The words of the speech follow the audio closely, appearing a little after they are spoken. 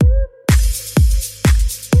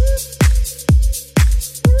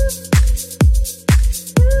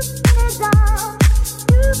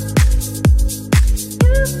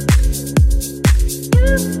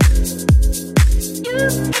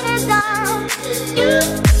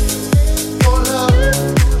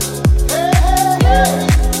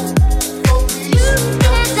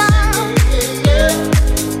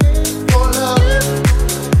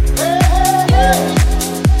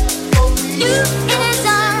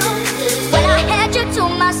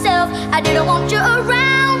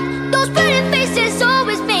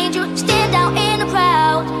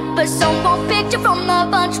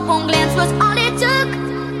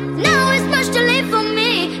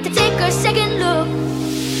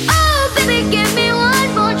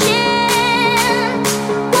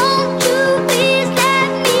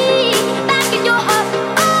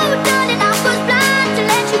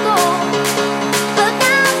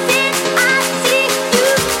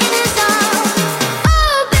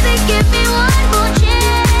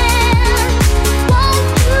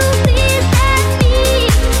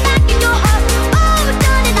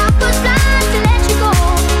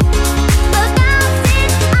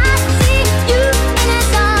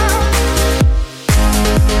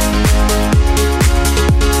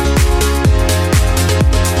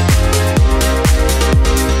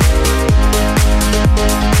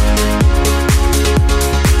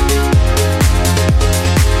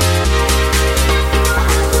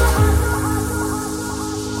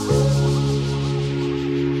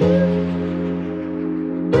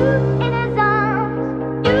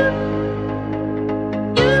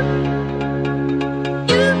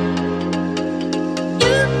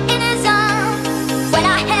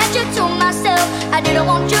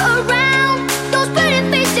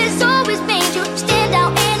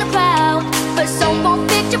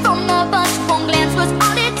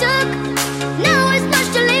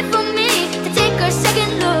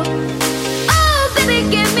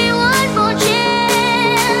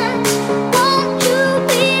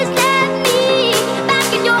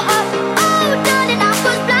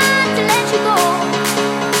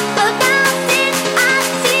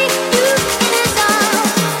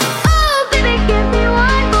Give me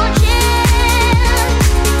one more chance.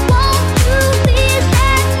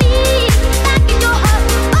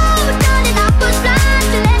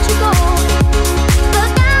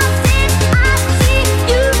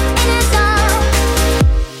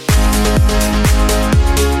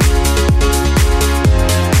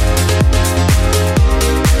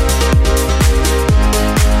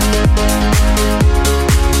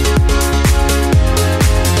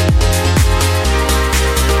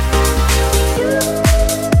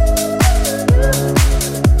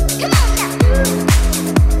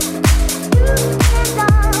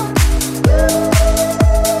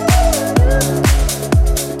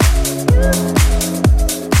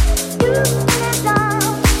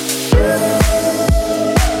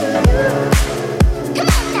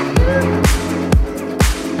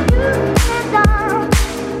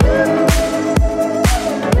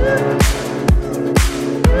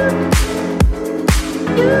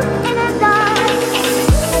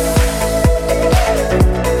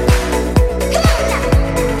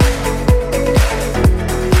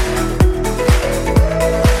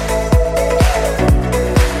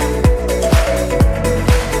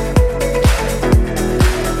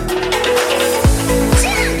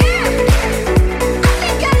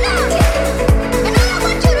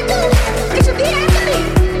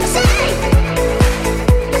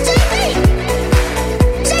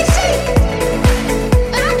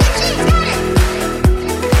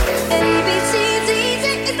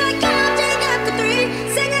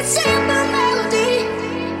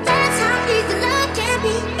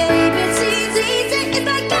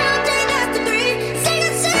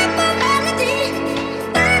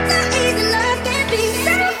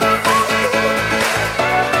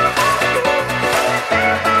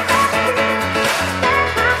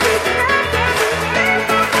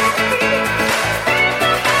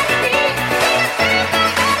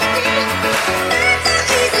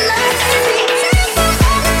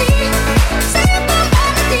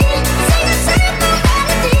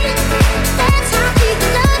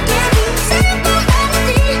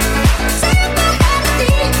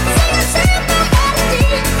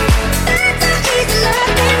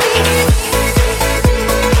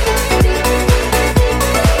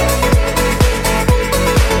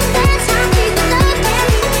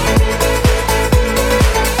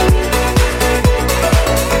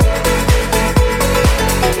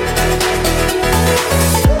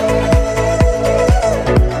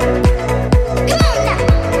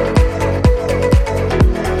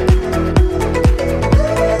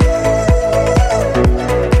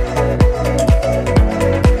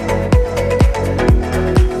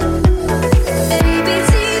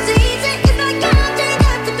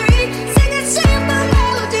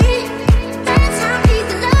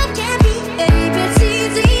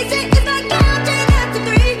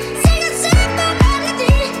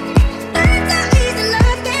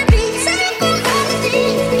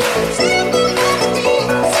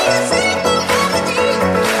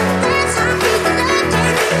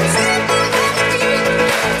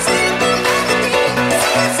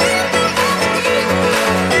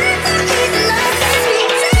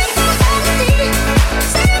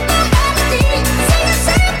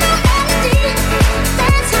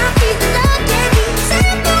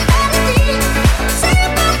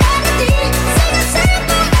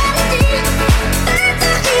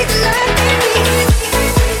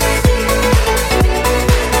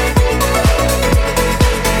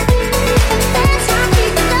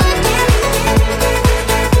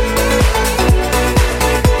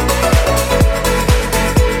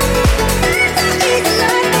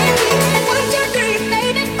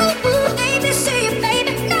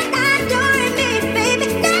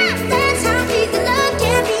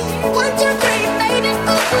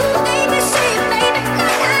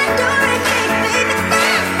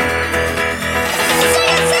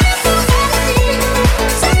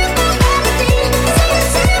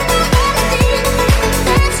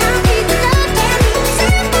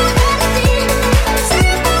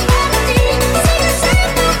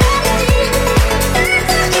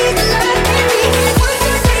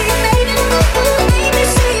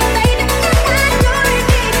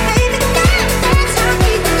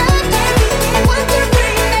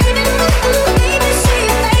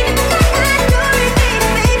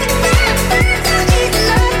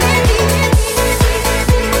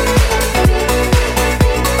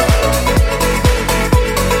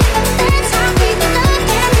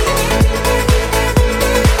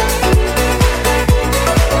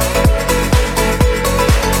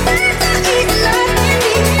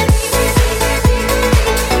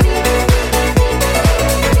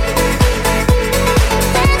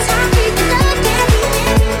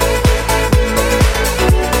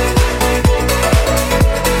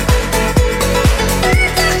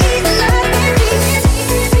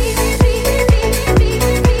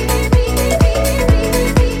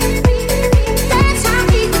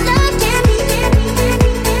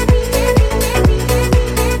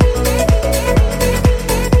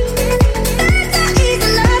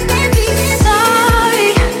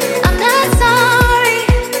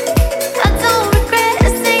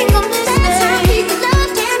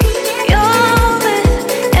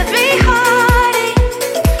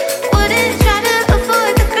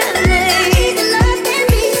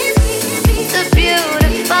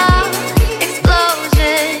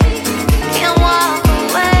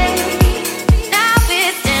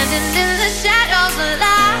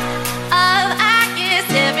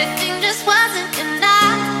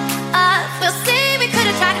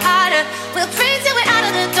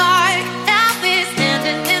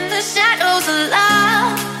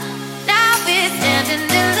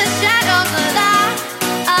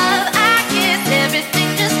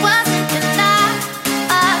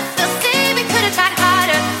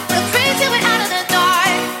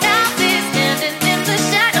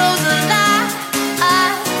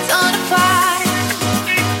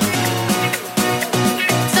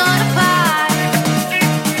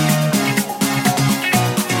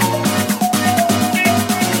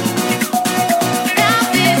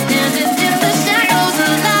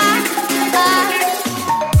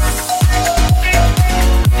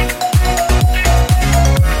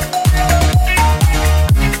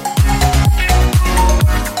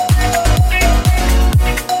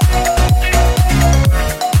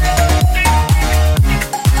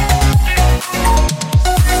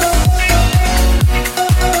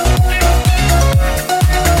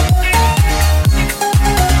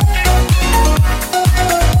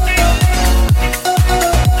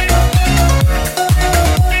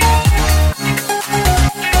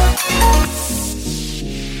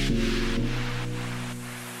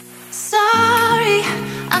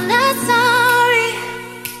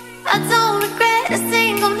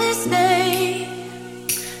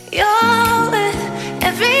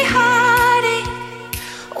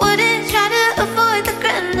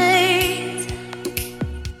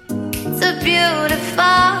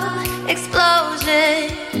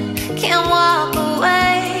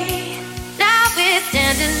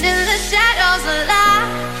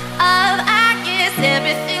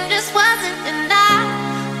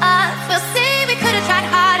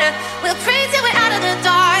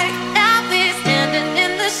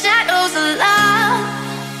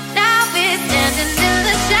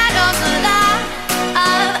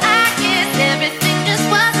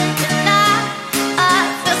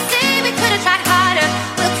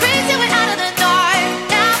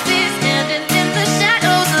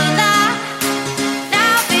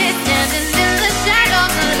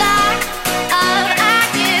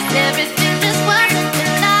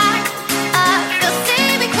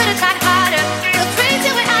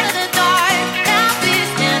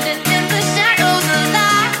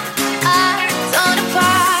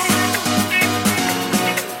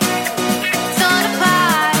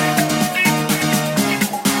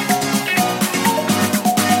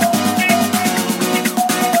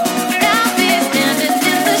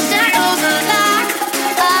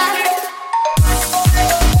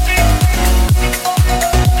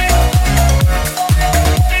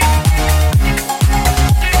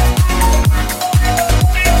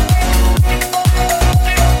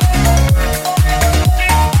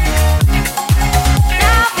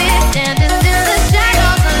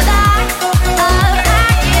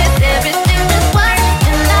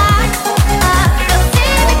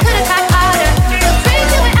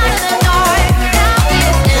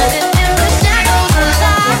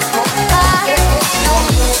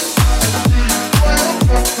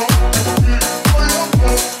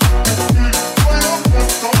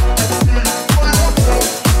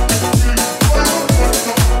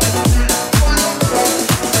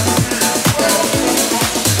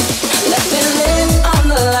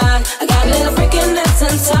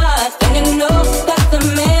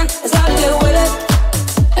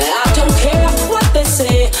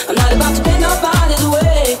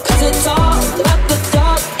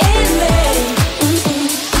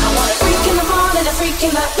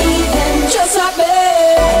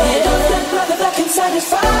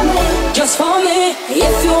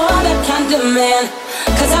 man.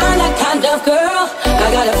 Cause I'm that kind of girl. I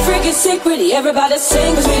got a freaky secret, everybody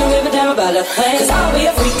sing, cause we don't give a damn about a thing. Cause I'll be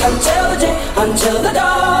a freak until the day, until the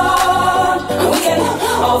dawn. And we can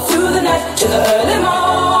all through the night to the early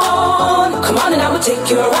morn. Come on and I will take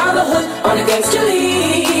you around the hood on a gangster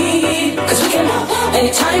lead. Cause we can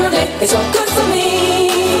any time of day, it's all good for me.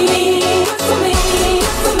 Good for me,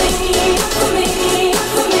 for me, for me,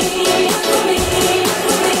 for me, for me,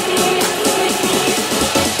 for me.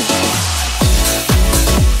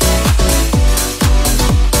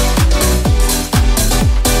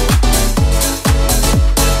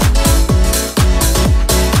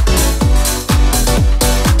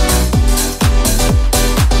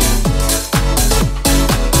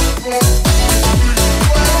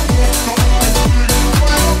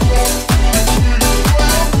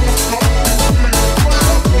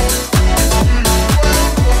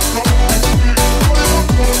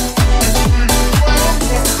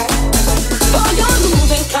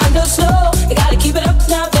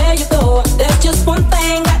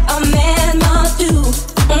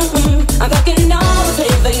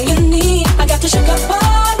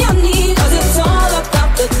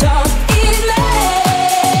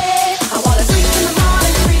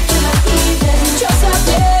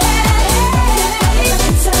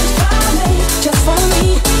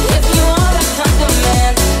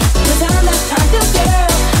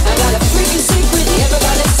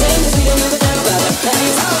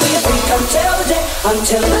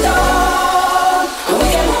 Until the dawn, and we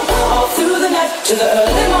can all through the night to the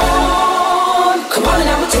early morn. Come on and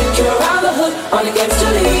I will take you around the hood on a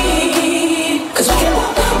gangster lead. Cause we can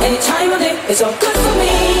any time of day, it's all good for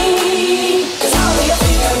me. Cause I'll be a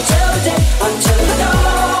freak until the day, until the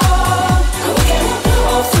dawn. And we can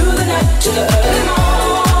all through the night to the early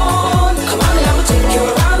morn. Come on and I will take you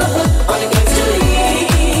around the hood on a gangster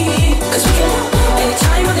lead. Cause we can any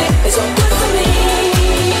time of day, it's all good for me.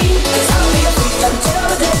 Until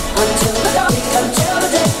the day, until the dawn, until the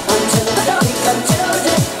day, until the dawn, until the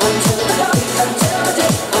day, until the dawn, until the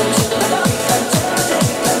day, until the dawn, until the day,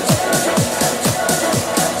 until the day.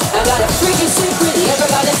 I got a freaky secret,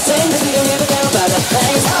 everybody sing, cause we don't give a damn about a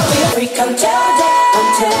thing. I'll be a freak until the day,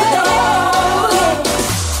 until the dawn, yeah.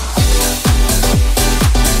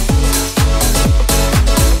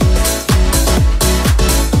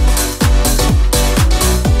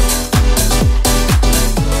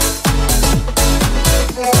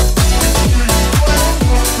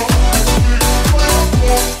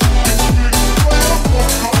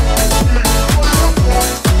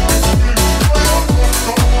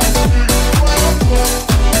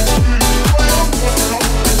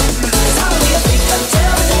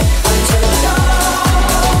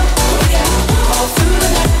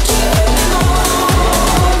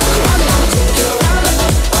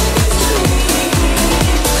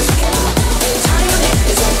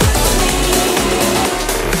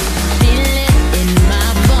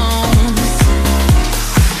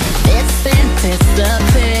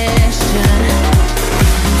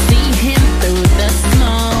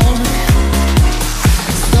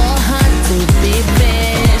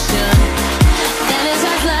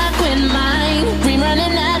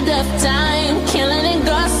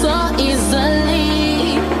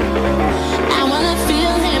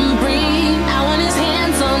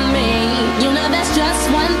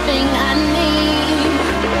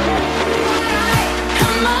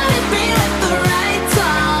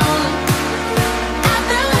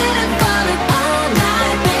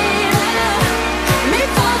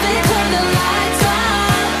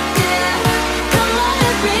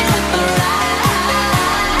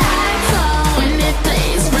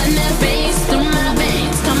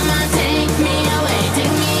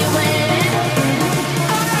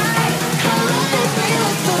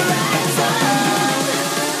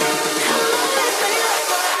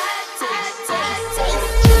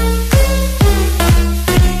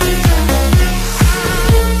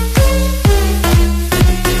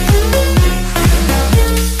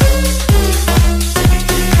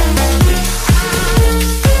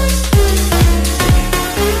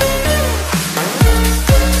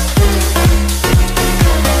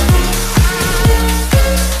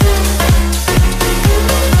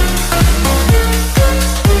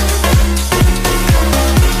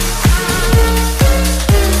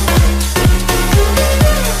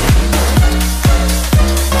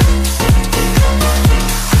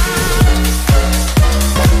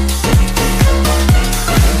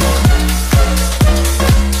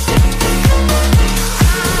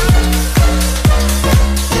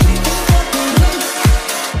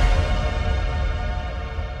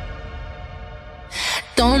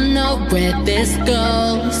 Don't know where this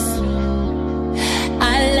goes.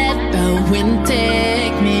 I let the wind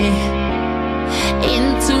take me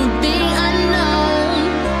into the unknown.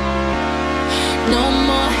 No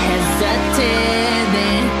more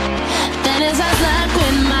hesitating. That is our luck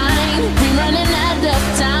with mine. We running out of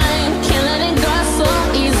time. Can't let it go so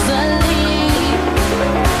easily.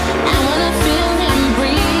 I wanna feel him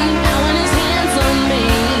breathe. I want his hands on me.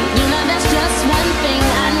 You know that's just one thing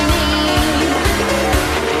I need.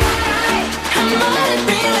 I'm gonna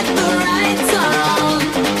be with the right song.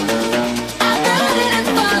 I got it and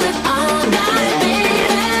fall it on. Gotta be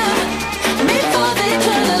there before they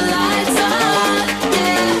turn the lights on.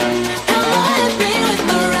 Yeah, I wanna be with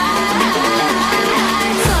the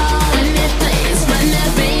right song. When it plays, run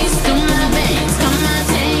that bass through my veins. Come on,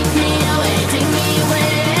 take me away, take me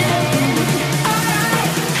away.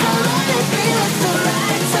 I wanna be with the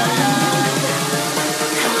right song.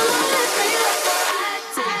 I wanna be with the right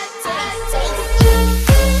song.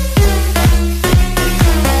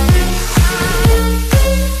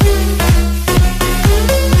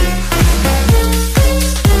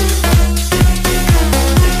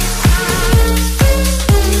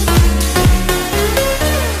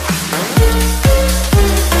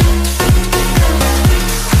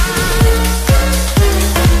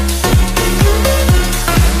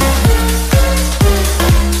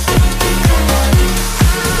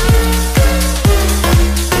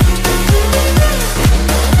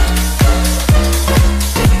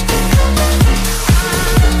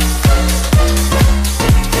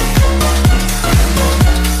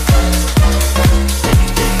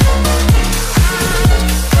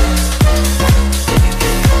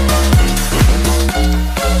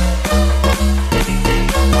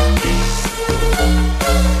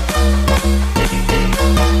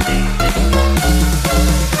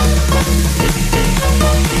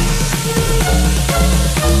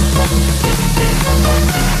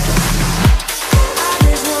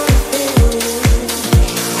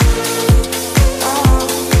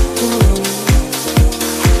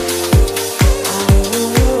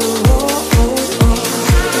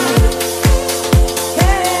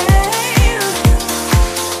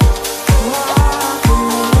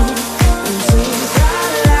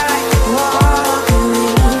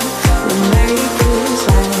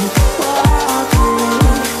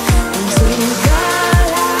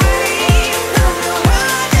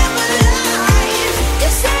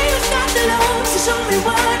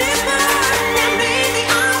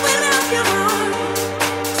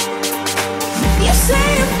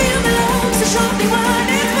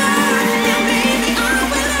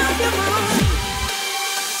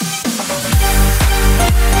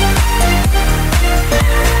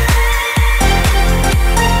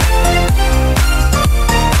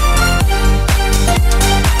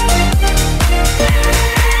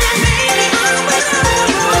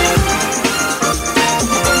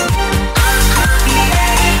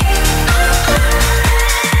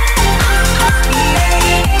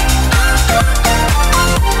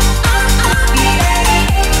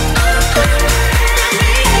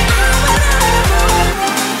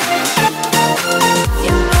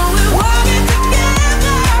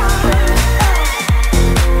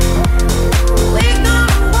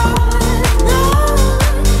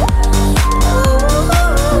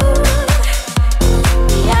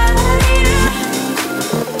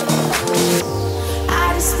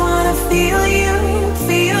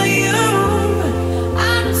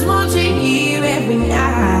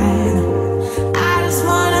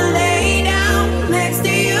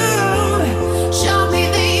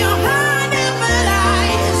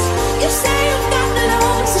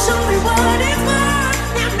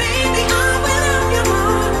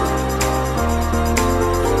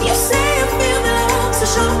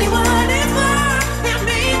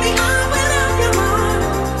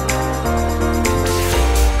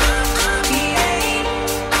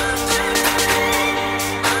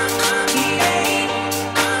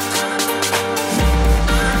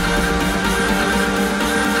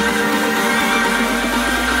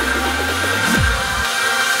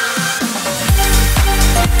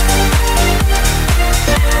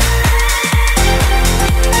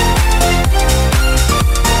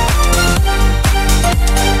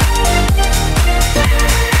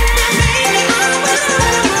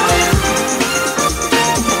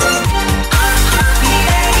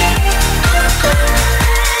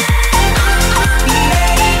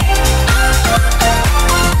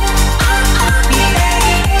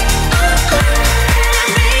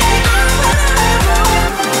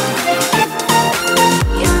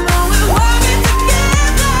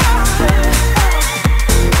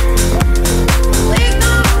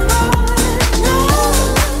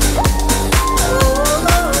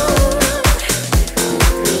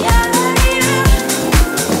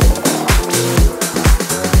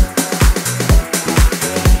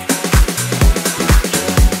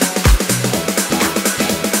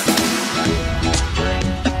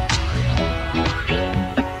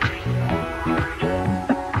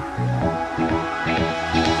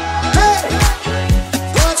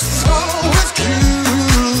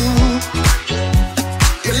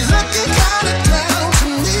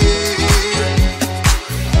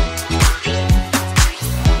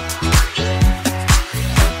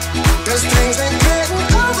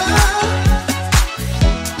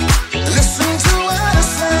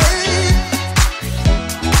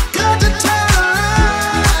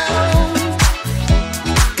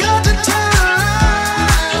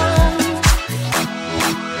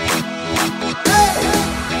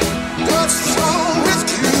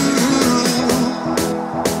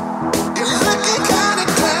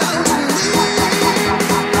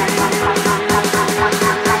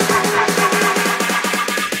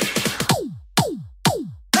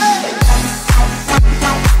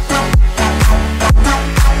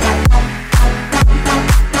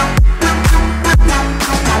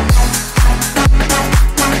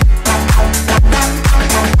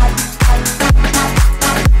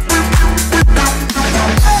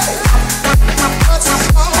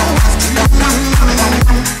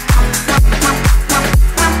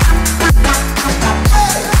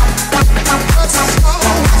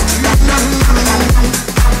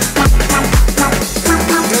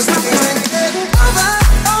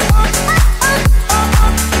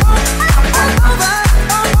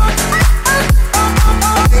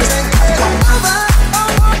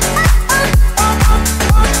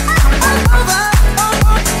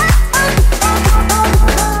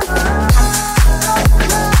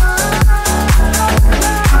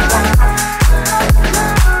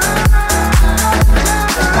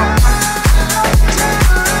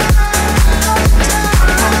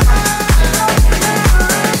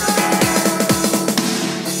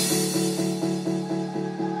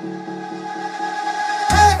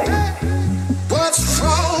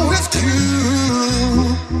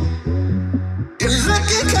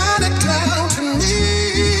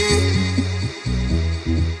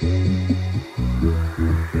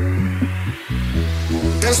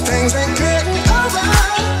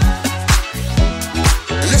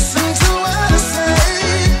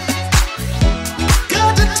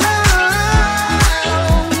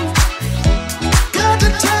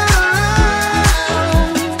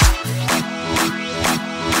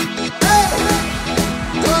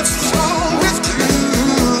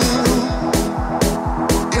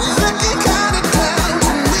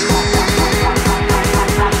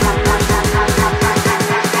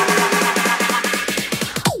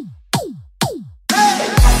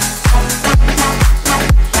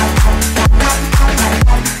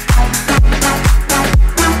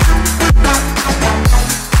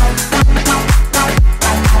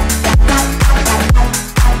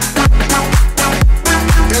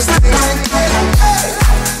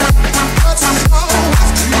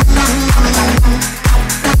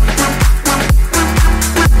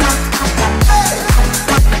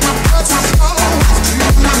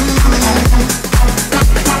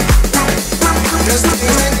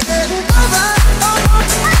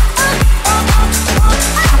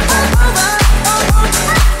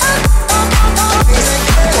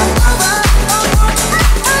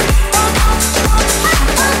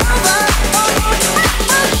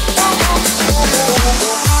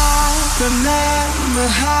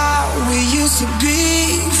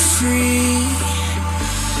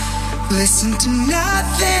 Listen to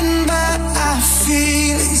nothing but our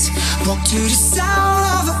feelings. Walk to the sound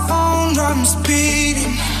of our own drums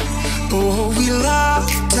beating. Oh, we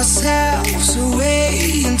locked ourselves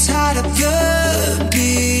away inside of the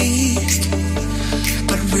beast.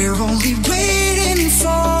 But we're only waiting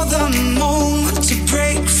for the moment to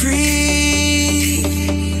break free.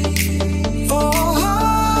 Oh,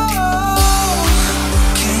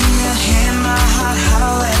 can you hear my heart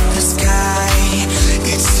howl at the sky?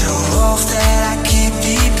 It's the wolf that I keep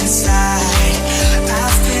deep inside.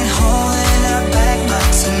 I've been holding her back, but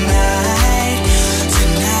tonight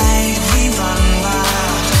we run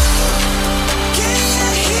wild. Can you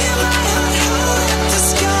hear my heart howl at the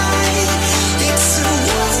sky? It's the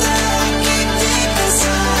wolf that I keep deep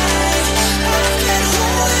inside. I've been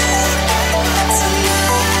holding her back, but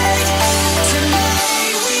tonight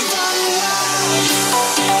we run wild.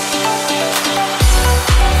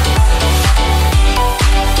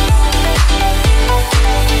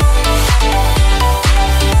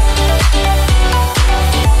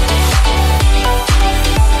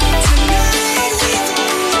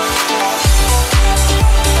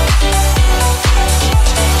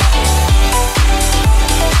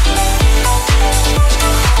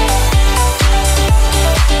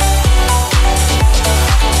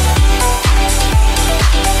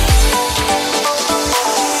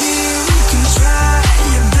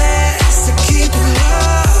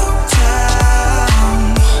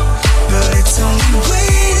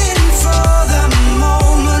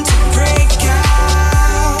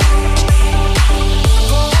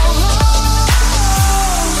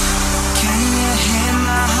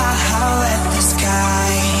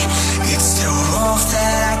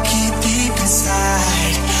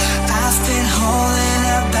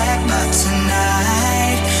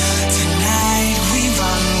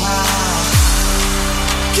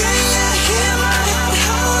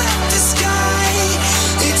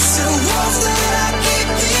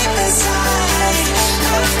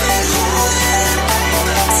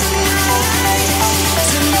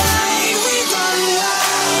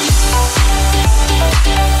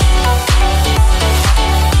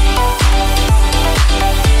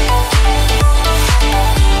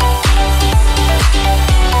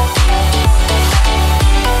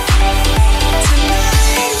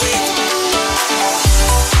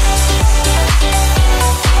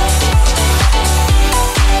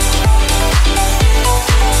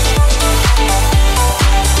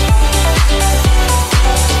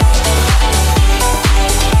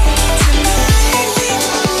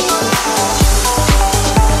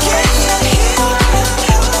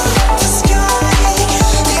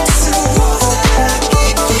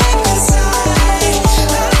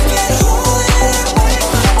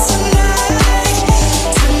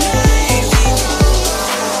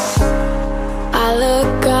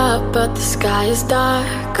 But the sky is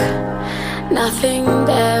dark, nothing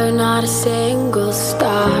there, not a single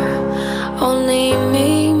star. Only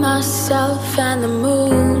me, myself, and the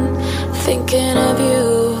moon, thinking of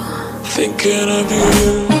you. Thinking of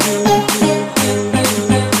you.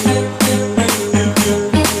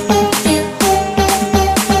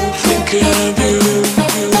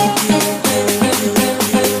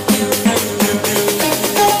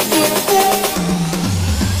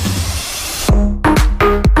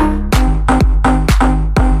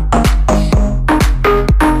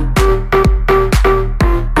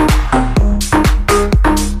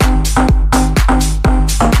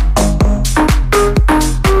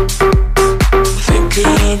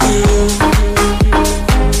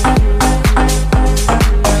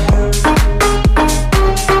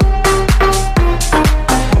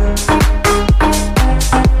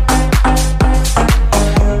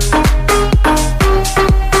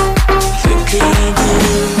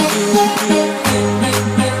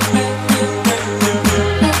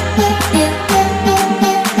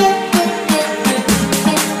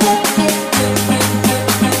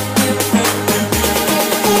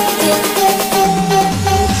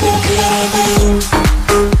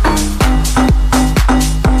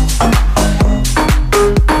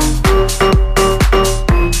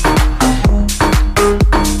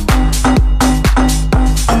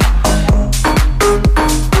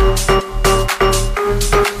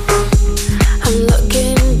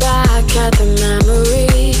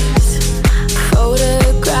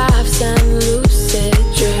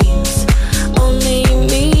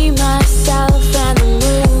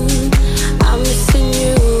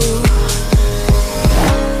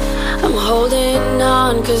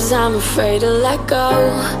 I'm afraid to let go.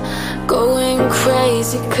 Going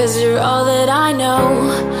crazy 'cause you're all that I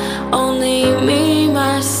know. Only me,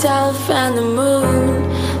 myself, and the moon,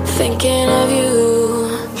 thinking of you.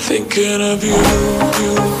 Thinking of you,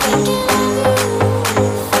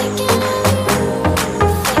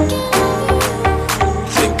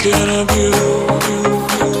 thinking of you,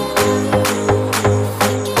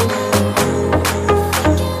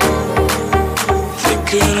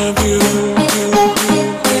 thinking of you.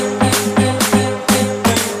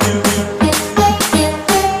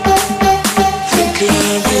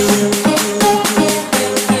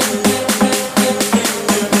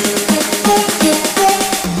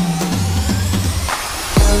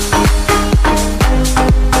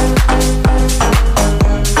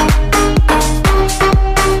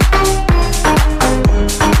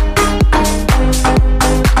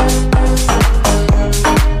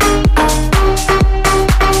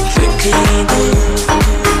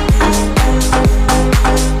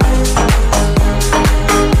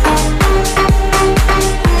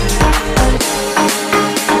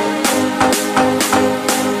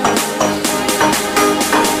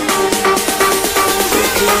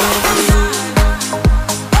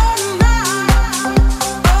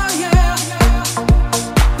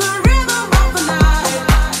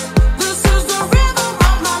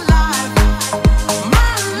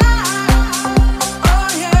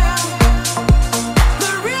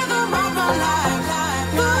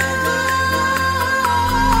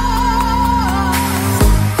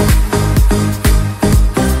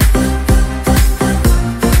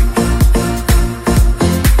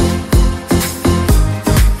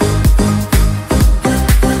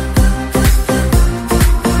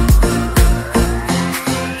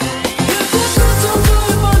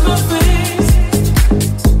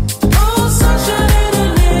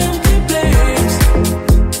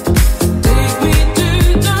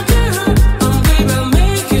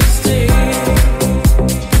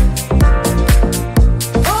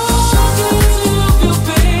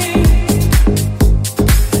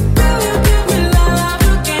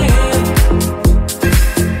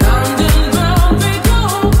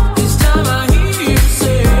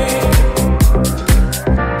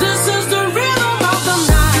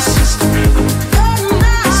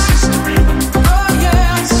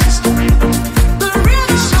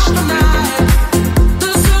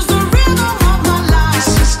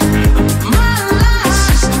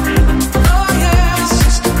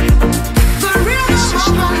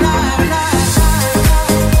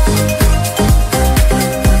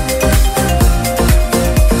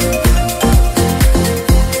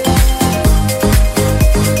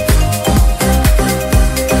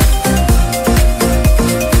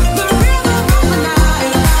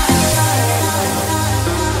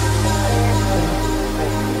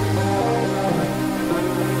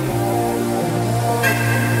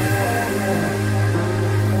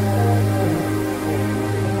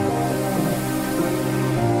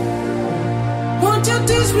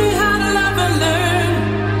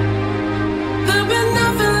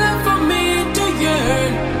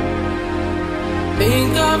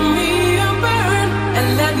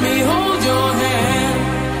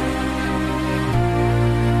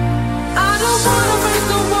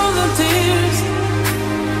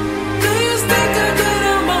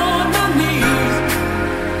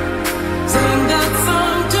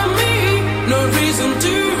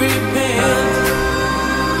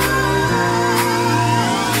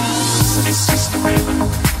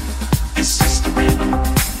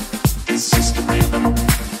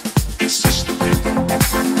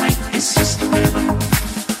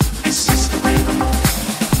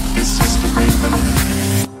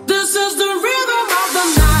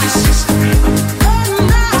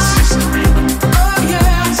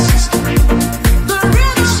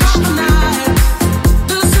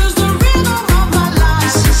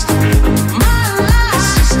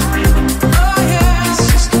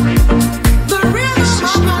 The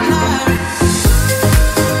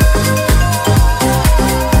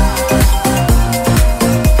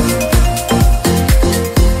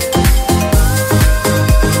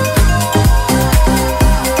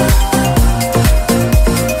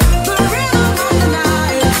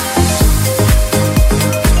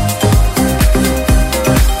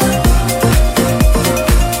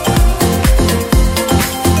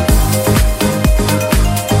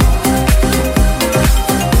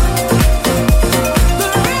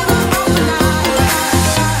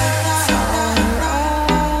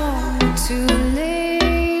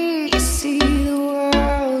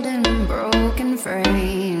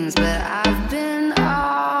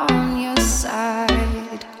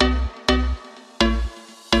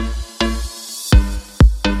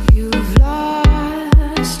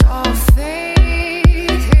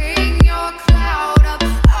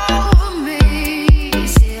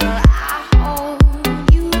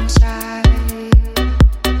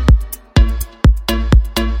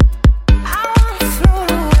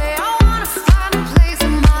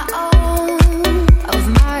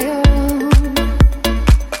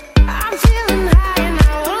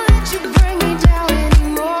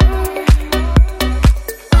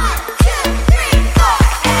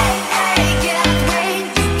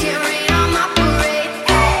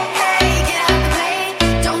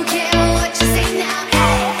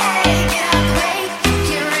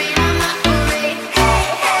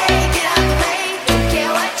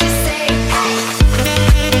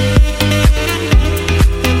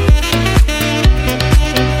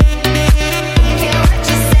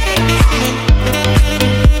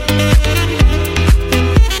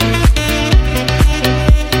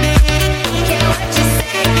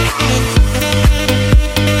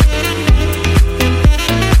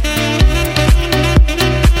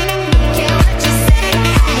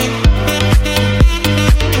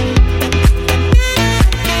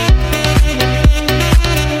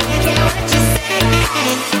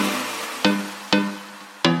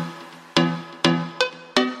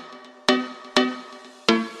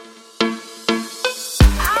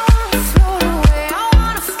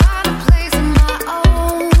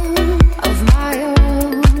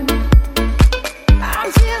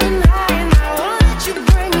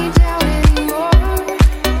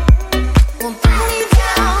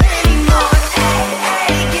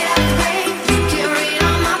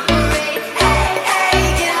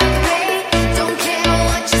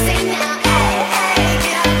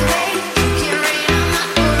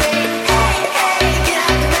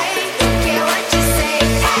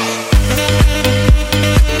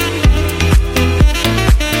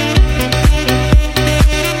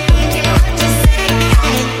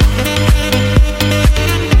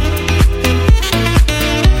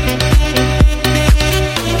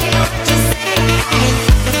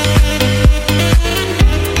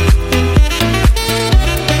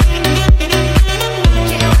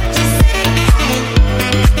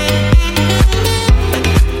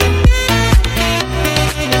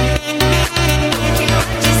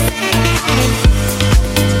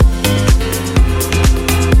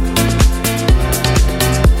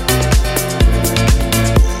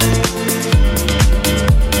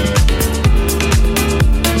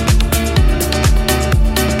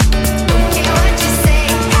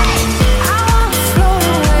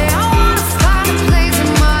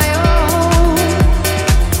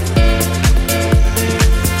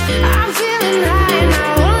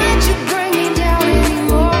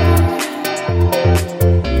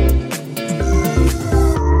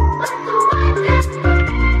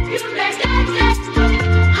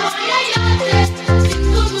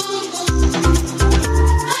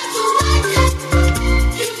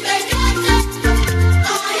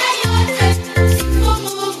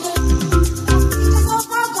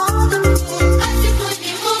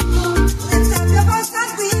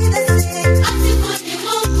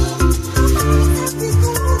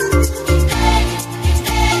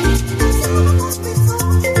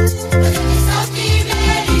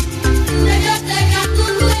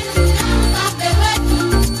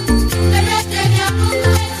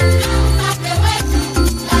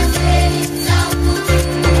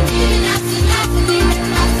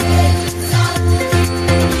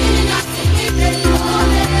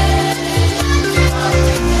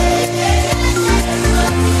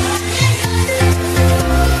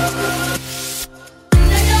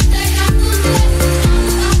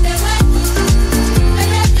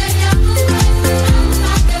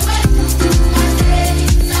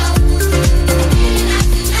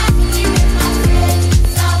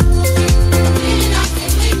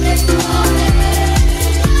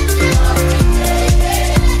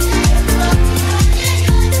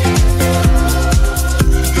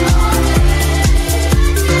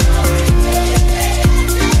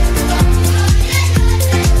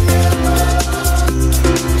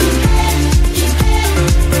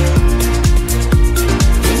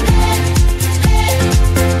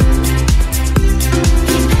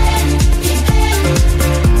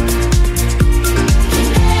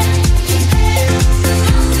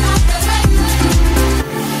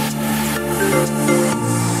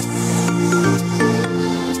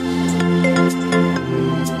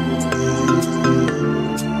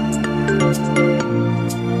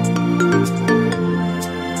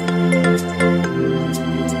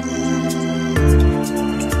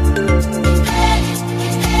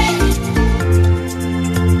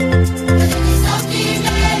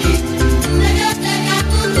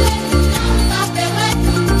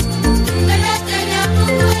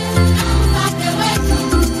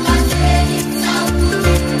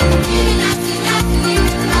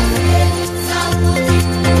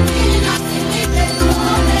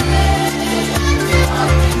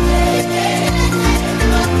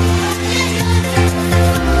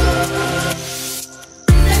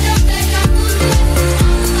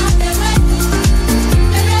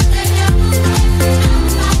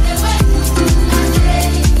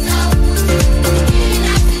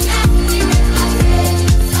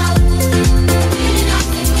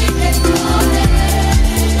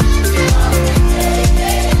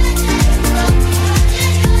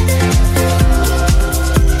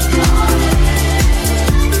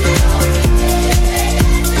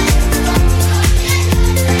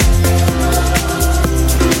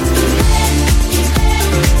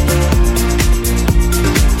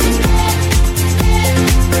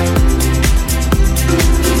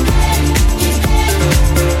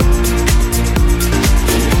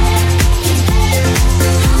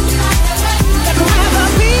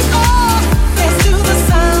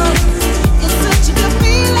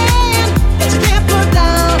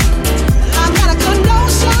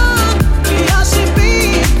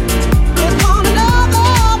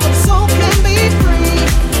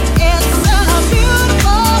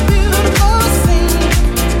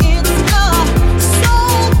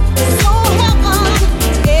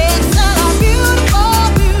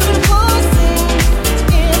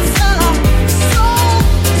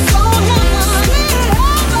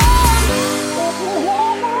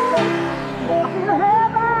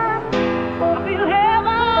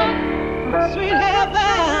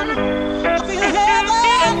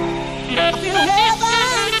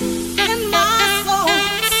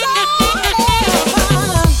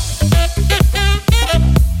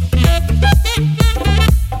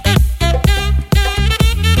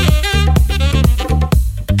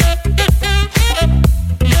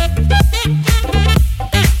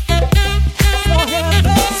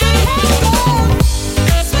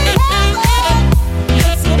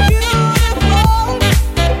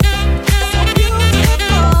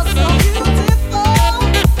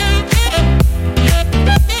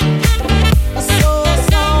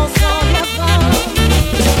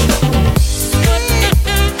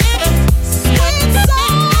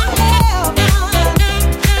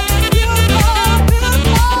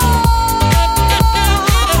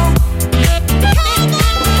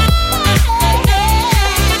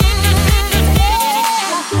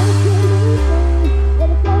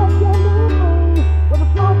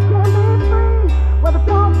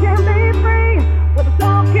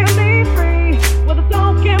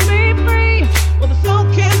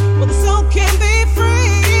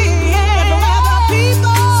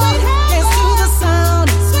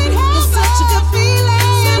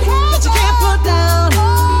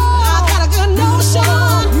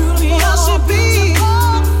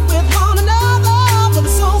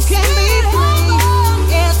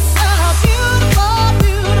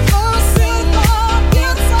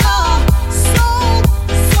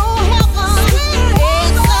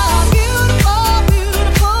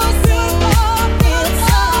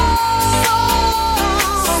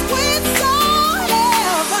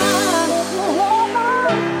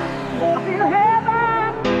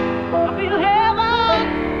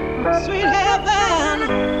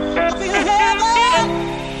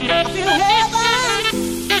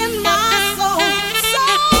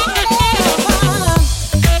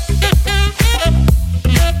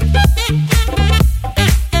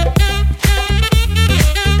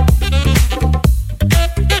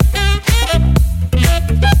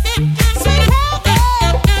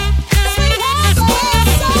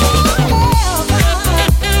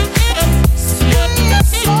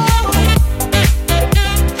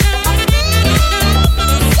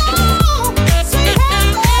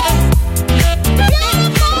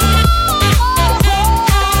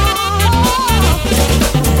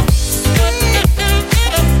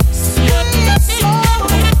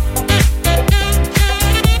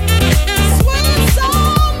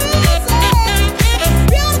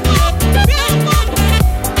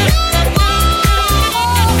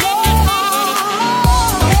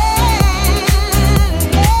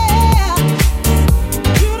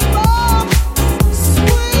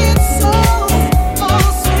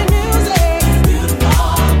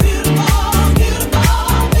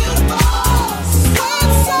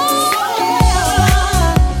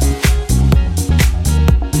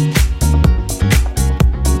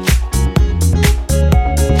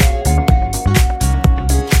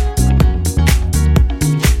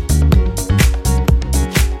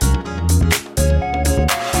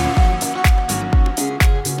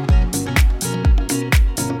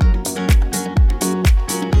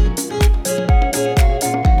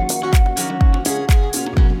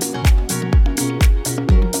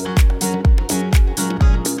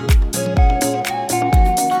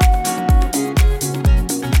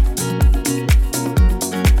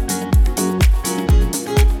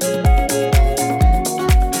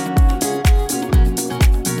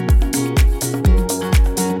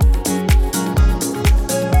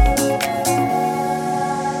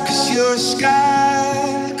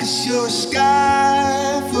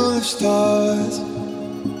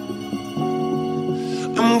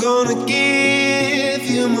wanna give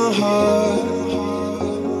you my heart.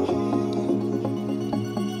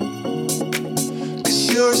 'Cause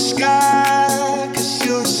you're a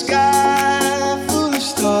sky full of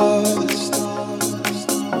stars.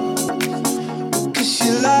 'Cause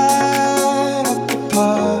you light up the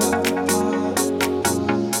park.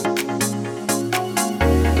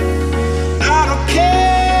 I don't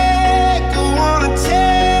care, go on and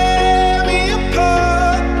tear me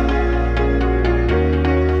apart.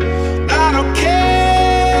 I don't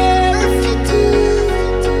care if you do.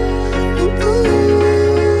 Ooh, ooh,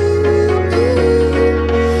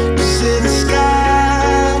 ooh. 'Cause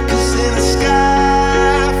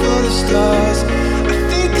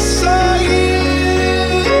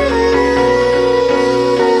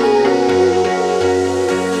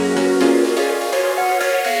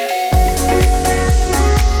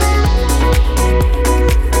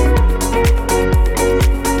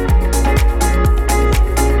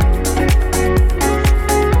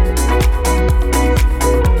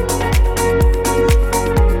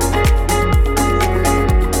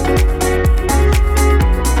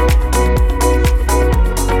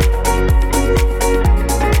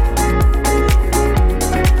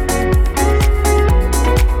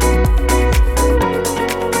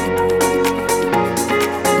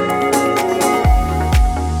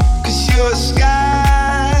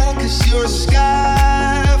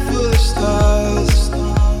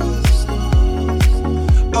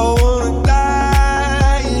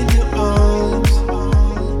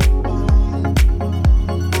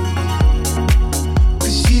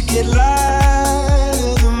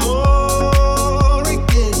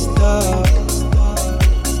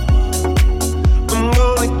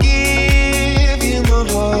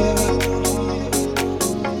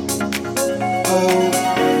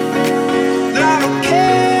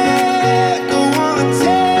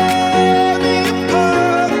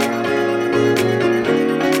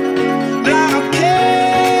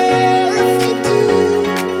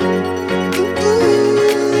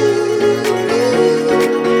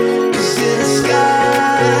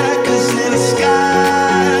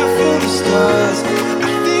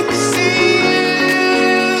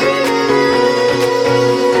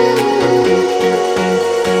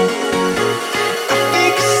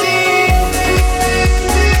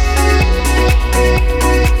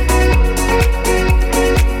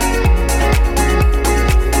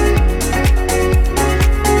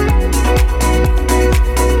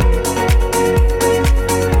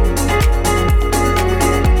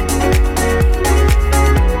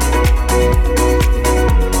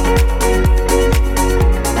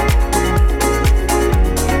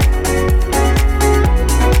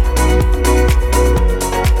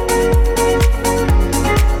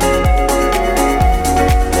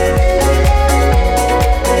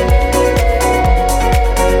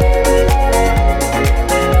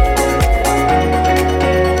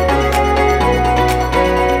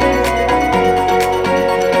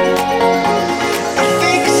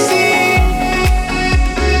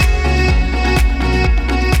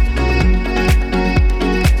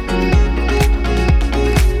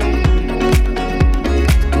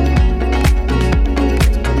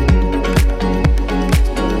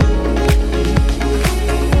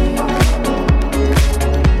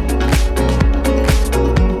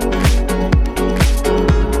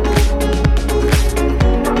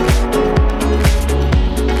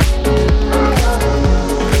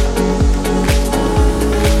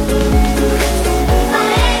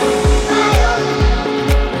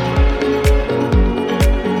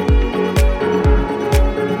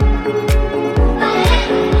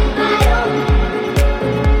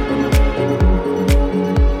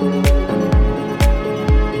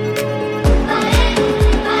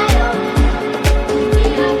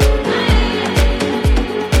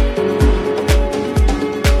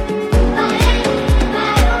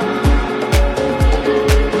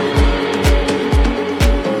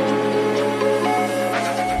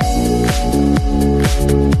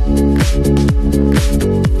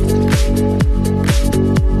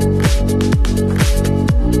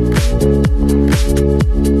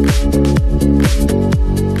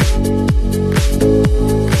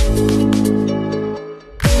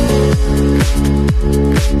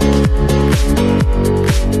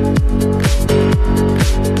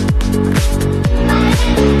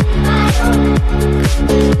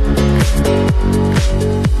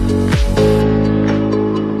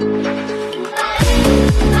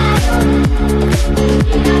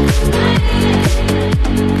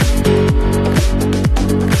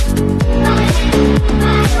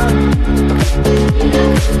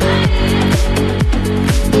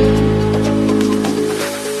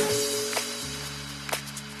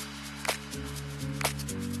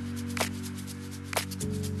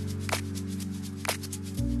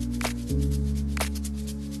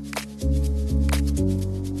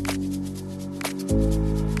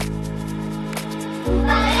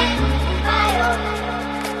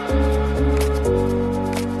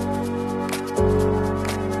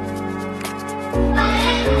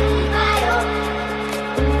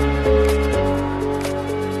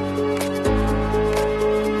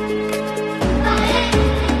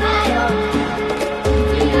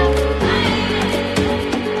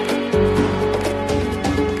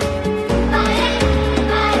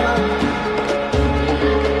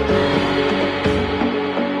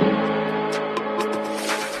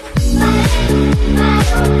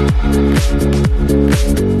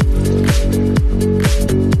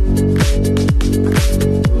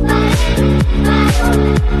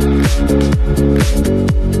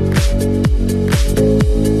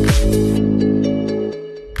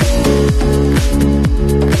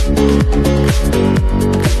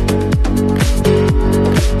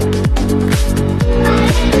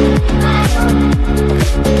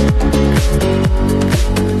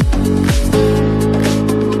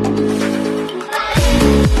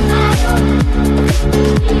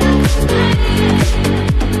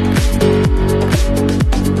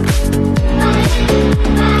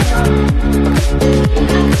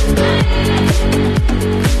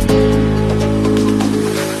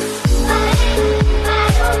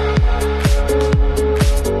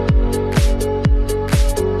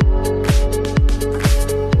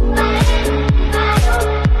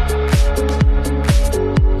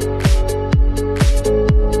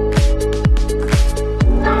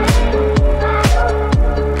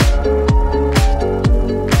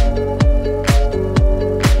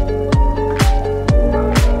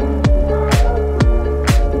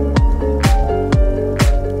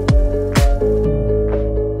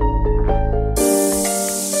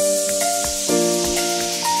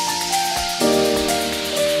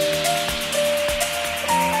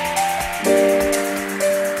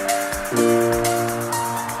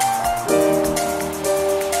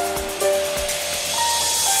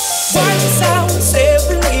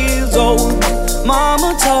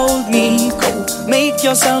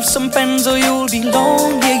Yourself some friends or you'll be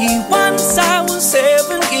lonely. Once I was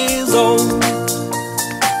 7 years old.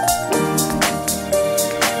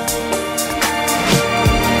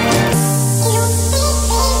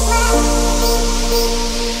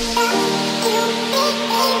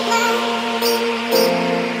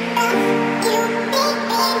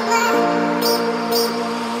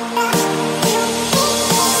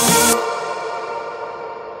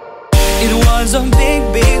 It was a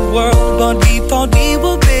big, big world, but we thought we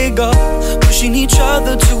were bigger. Pushing each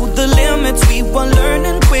other to the limits, we were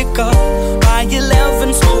learning quicker. By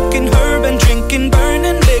 11, smoking herb and drinking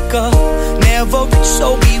burning liquor. Never rich,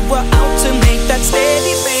 so we were out to make that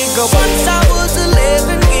steady figure. Once I was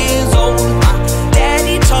 11 years old, my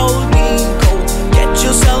daddy told me, go get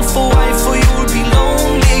yourself a wife or you'll be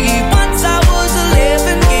lonely. Once I was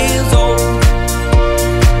 11 years old.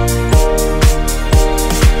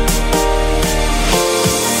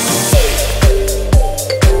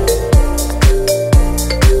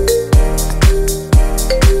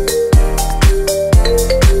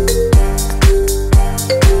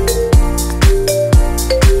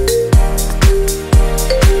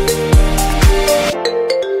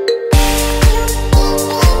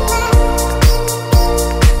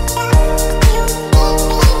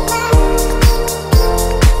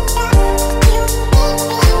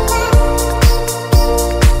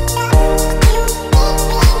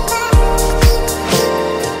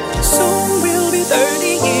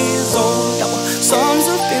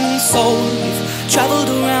 Traveled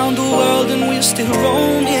around the world and we're still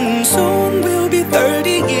roaming. Soon we'll be 30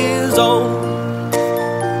 years old.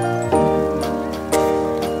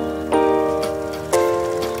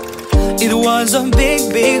 It was a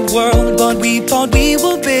big, big world, but we thought we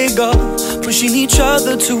were bigger. Pushing each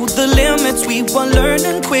other to the limits, we were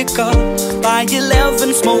learning quicker. By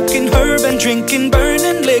 11, smoking herb and drinking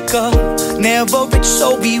burning liquor. Never rich,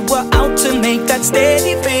 so we were out to make that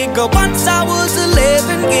steady figure. Once I was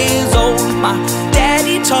 11 years old, my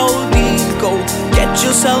daddy told me, go get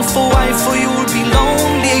yourself a wife or you'll be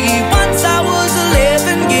lonely. Once I was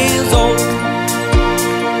 11 years old.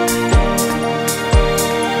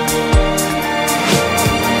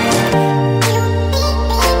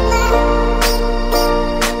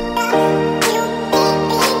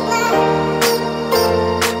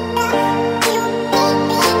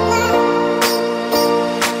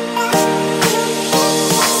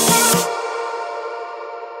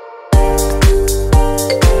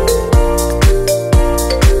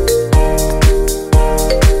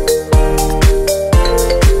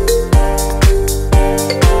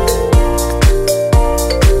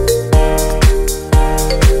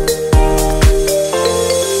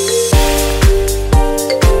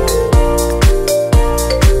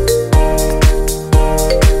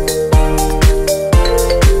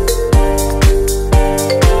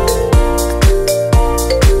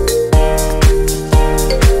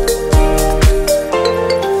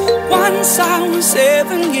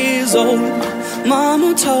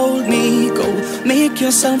 Mama told me, go make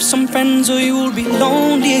yourself some friends or you'll be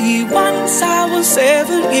lonely. Once I was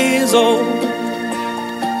 7 years old.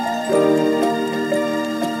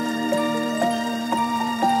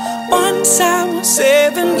 Once I was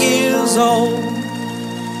 7 years old.